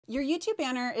Your YouTube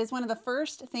banner is one of the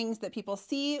first things that people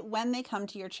see when they come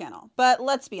to your channel. But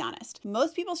let's be honest,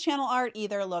 most people's channel art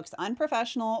either looks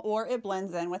unprofessional or it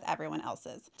blends in with everyone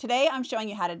else's. Today, I'm showing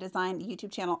you how to design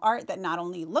YouTube channel art that not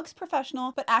only looks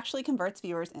professional, but actually converts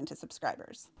viewers into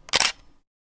subscribers.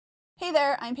 Hey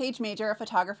there, I'm Paige Major, a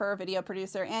photographer, video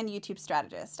producer, and YouTube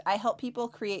strategist. I help people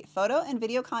create photo and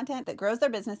video content that grows their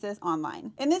businesses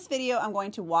online. In this video, I'm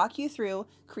going to walk you through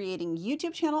creating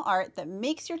YouTube channel art that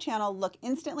makes your channel look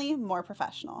instantly more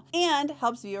professional and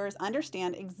helps viewers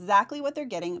understand exactly what they're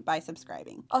getting by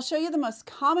subscribing. I'll show you the most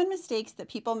common mistakes that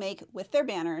people make with their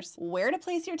banners, where to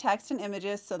place your text and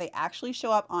images so they actually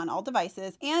show up on all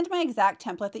devices, and my exact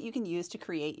template that you can use to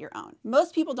create your own.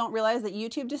 Most people don't realize that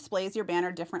YouTube displays your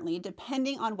banner differently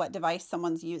depending on what device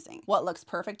someone's using. What looks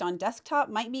perfect on desktop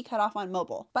might be cut off on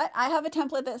mobile. But I have a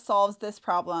template that solves this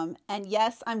problem, and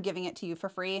yes, I'm giving it to you for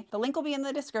free. The link will be in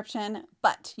the description,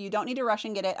 but you don't need to rush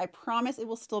and get it. I promise it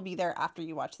will still be there after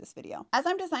you watch this video. As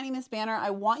I'm designing this banner, I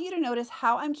want you to notice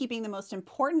how I'm keeping the most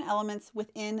important elements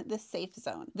within the safe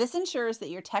zone. This ensures that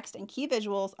your text and key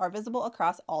visuals are visible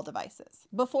across all devices.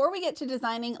 Before we get to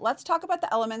designing, let's talk about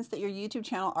the elements that your YouTube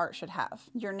channel art should have.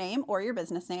 Your name or your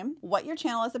business name, what your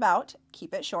channel is about,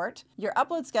 keep it short, your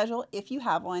upload schedule if you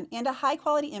have one, and a high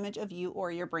quality image of you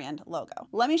or your brand logo.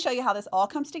 Let me show you how this all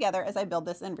comes together as I build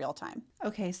this in real time.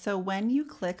 Okay, so when you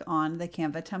click on the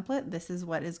Canva template, this is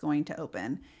what is going to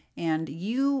open. And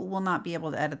you will not be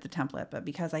able to edit the template, but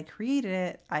because I created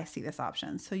it, I see this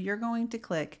option. So you're going to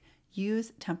click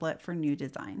Use Template for New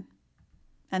Design.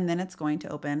 And then it's going to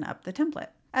open up the template.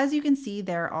 As you can see,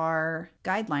 there are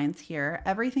guidelines here.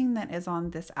 Everything that is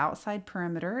on this outside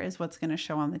perimeter is what's going to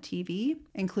show on the TV,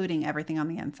 including everything on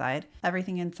the inside.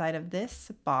 Everything inside of this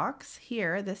box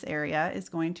here, this area, is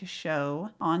going to show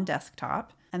on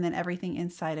desktop. And then everything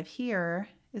inside of here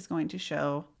is going to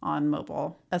show on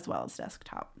mobile as well as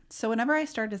desktop. So whenever I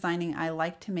start designing, I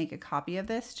like to make a copy of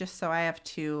this just so I have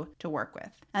two to work with.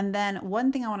 And then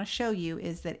one thing I want to show you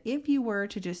is that if you were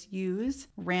to just use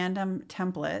random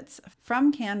templates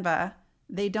from Canva,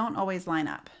 they don't always line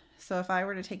up. So if I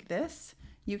were to take this,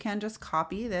 you can just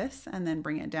copy this and then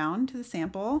bring it down to the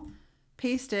sample,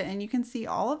 paste it, and you can see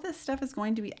all of this stuff is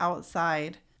going to be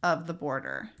outside of the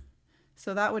border.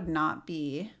 So that would not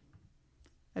be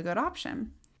a good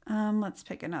option. Let's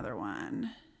pick another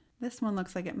one. This one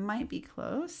looks like it might be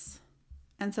close.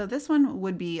 And so this one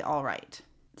would be all right.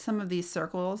 Some of these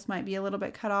circles might be a little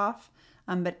bit cut off,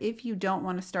 but if you don't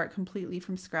want to start completely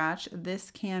from scratch, this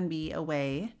can be a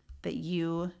way that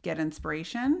you get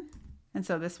inspiration. And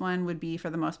so this one would be,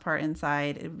 for the most part,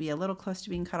 inside. It would be a little close to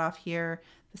being cut off here.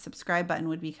 The subscribe button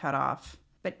would be cut off.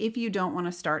 But if you don't want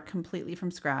to start completely from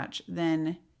scratch,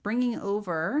 then bringing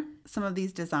over some of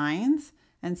these designs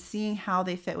and seeing how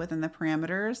they fit within the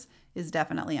parameters is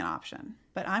definitely an option.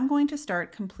 But I'm going to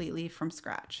start completely from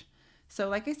scratch. So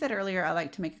like I said earlier, I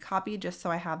like to make a copy just so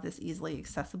I have this easily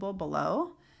accessible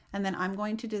below. And then I'm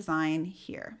going to design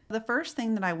here. The first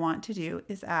thing that I want to do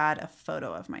is add a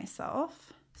photo of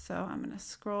myself. So I'm going to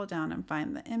scroll down and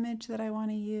find the image that I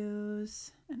want to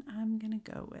use. And I'm going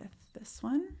to go with this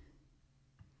one.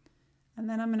 And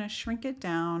then I'm going to shrink it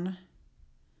down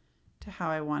to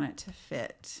how I want it to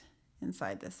fit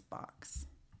inside this box.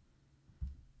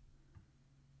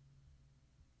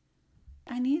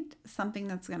 I need something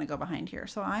that's going to go behind here.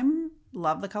 So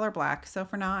love the color black. So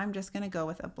for now, I'm just going to go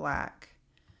with a black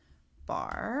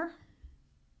bar.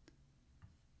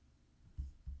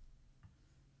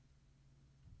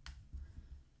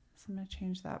 So I'm going to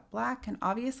change that black, and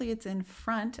obviously it's in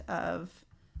front of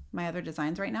my other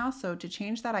designs right now. So to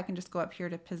change that, I can just go up here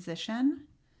to Position,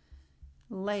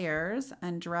 Layers,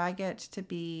 and drag it to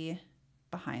be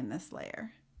behind this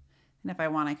layer. And if I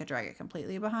want, I could drag it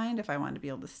completely behind if I want to be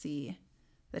able to see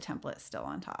the template still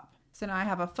on top. So now I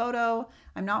have a photo.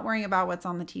 I'm not worrying about what's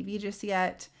on the TV just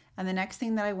yet. And the next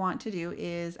thing that I want to do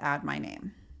is add my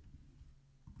name.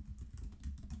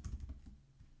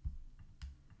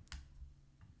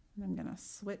 And I'm going to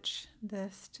switch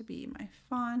this to be my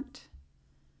font,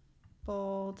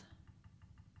 bold,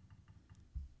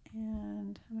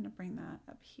 and I'm going to bring that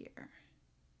up here.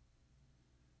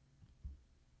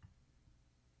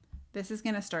 This is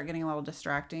going to start getting a little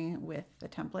distracting with the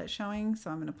template showing, so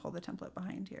I'm going to pull the template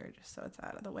behind here just so it's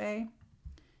out of the way.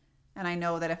 And I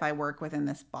know that if I work within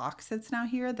this box that's now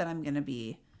here, that I'm going to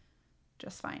be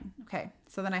just fine. Okay,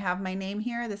 so then I have my name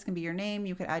here. This can be your name.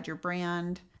 You could add your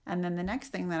brand. And then the next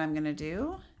thing that I'm going to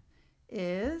do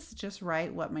is just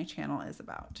write what my channel is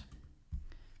about.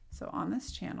 So on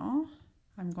this channel,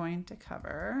 I'm going to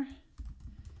cover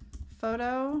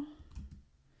photo,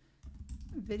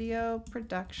 video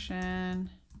production,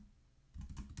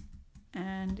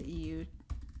 and YouTube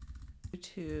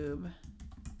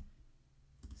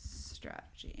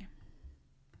strategy.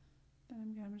 Then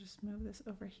I'm going to just move this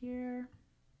over here,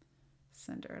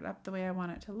 center it up the way I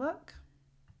want it to look.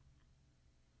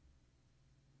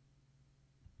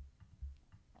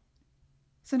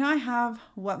 So now I have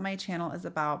what my channel is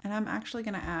about, and I'm actually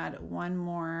going to add one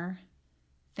more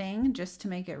thing just to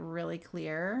make it really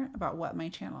clear about what my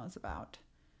channel is about.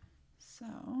 So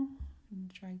I'm going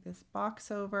to drag this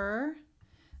box over,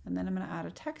 and then I'm going to add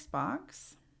a text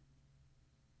box.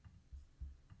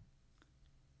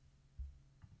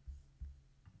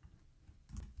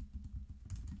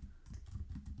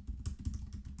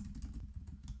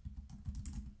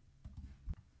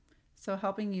 So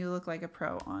helping you look like a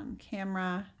pro on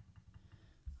camera.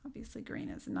 Obviously green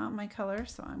is not my color,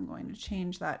 so I'm going to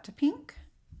change that to pink.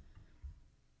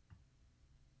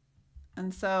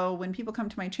 And so when people come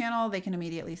to my channel, they can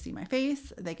immediately see my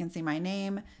face, they can see my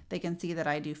name, they can see that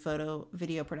I do photo,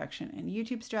 video production, and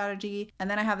YouTube strategy. And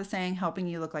then I have the saying, helping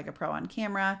you look like a pro on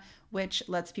camera, which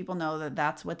lets people know that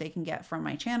that's what they can get from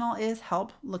my channel, is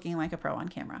help looking like a pro on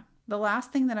camera. The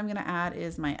last thing that I'm gonna add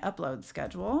is my upload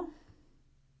schedule.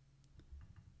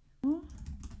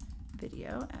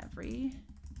 Video every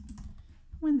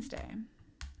Wednesday.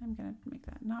 I'm gonna make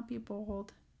that not be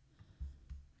bold,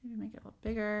 maybe make it a little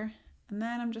bigger. And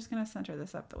then I'm just gonna center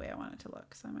this up the way I want it to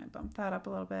look. So I might bump that up a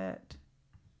little bit.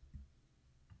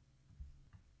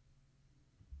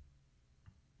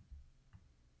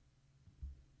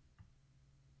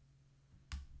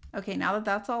 Okay, now that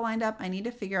that's all lined up, I need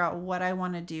to figure out what I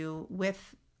wanna do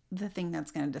with the thing that's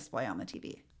gonna display on the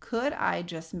TV. Could I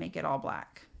just make it all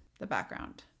black, the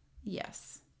background?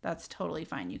 Yes, that's totally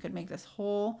fine. You could make this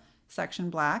whole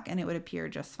section black and it would appear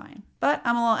just fine. But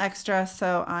I'm a little extra,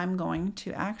 so I'm going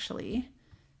to actually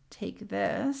take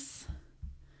this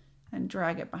and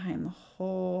drag it behind the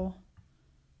whole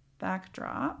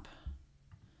backdrop.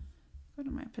 Go to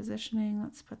my positioning.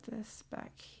 Let's put this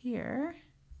back here.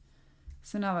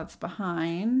 So now that's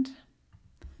behind,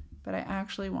 but I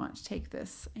actually want to take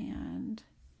this and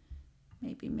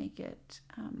maybe make it,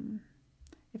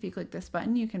 if you click this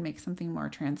button, you can make something more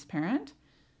transparent.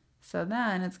 So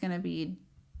then it's going to be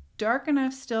dark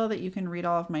enough still that you can read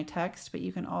all of my text, but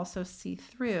you can also see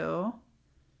through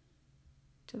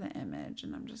to the image.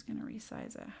 And I'm just going to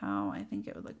resize it how I think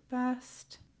it would look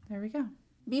best. There we go.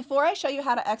 Before I show you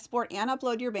how to export and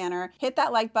upload your banner, hit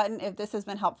that like button if this has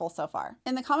been helpful so far.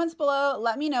 In the comments below,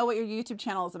 let me know what your YouTube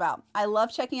channel is about. I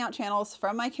love checking out channels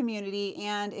from my community,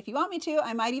 and if you want me to,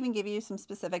 I might even give you some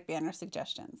specific banner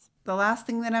suggestions. The last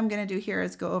thing that I'm going to do here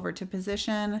is go over to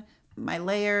position, my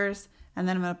layers, and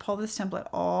then I'm going to pull this template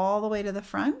all the way to the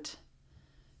front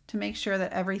to make sure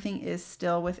that everything is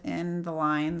still within the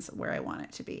lines where I want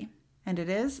it to be. And it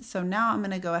is. So now I'm going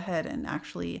to go ahead and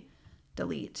actually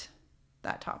delete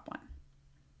that top one.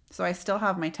 So I still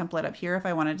have my template up here if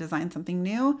I want to design something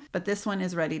new, but this one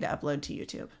is ready to upload to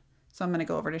YouTube. So I'm going to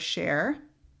go over to share,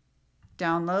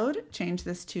 download, change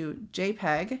this to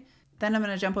JPEG. Then I'm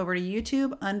going to jump over to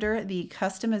YouTube under the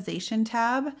customization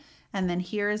tab. And then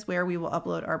here is where we will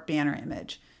upload our banner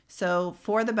image. So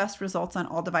for the best results on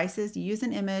all devices, use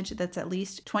an image that's at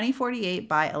least 2048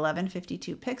 by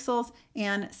 1152 pixels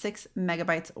and 6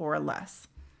 megabytes or less.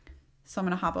 So I'm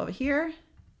going to hop over here,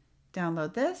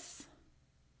 download this,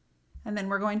 and then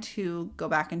we're going to go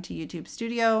back into YouTube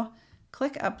Studio,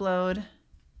 click upload,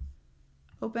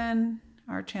 open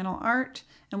our channel art,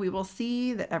 and we will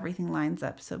see that everything lines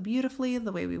up so beautifully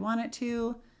the way we want it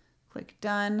to. Click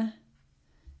done,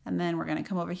 and then we're going to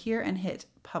come over here and hit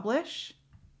publish.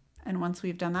 And once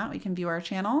we've done that, we can view our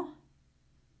channel,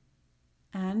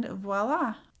 and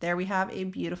voila, there we have a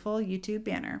beautiful YouTube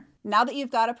banner. Now that you've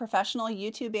got a professional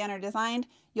YouTube banner designed,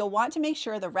 you'll want to make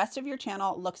sure the rest of your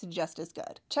channel looks just as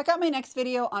good. Check out my next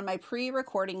video on my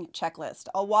pre-recording checklist.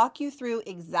 I'll walk you through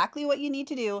exactly what you need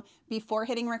to do before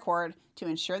hitting record to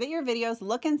ensure that your videos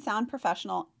look and sound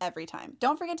professional every time.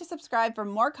 Don't forget to subscribe for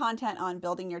more content on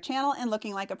building your channel and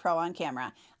looking like a pro on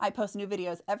camera. I post new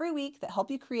videos every week that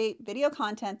help you create video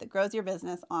content that grows your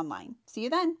business online. See you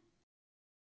then.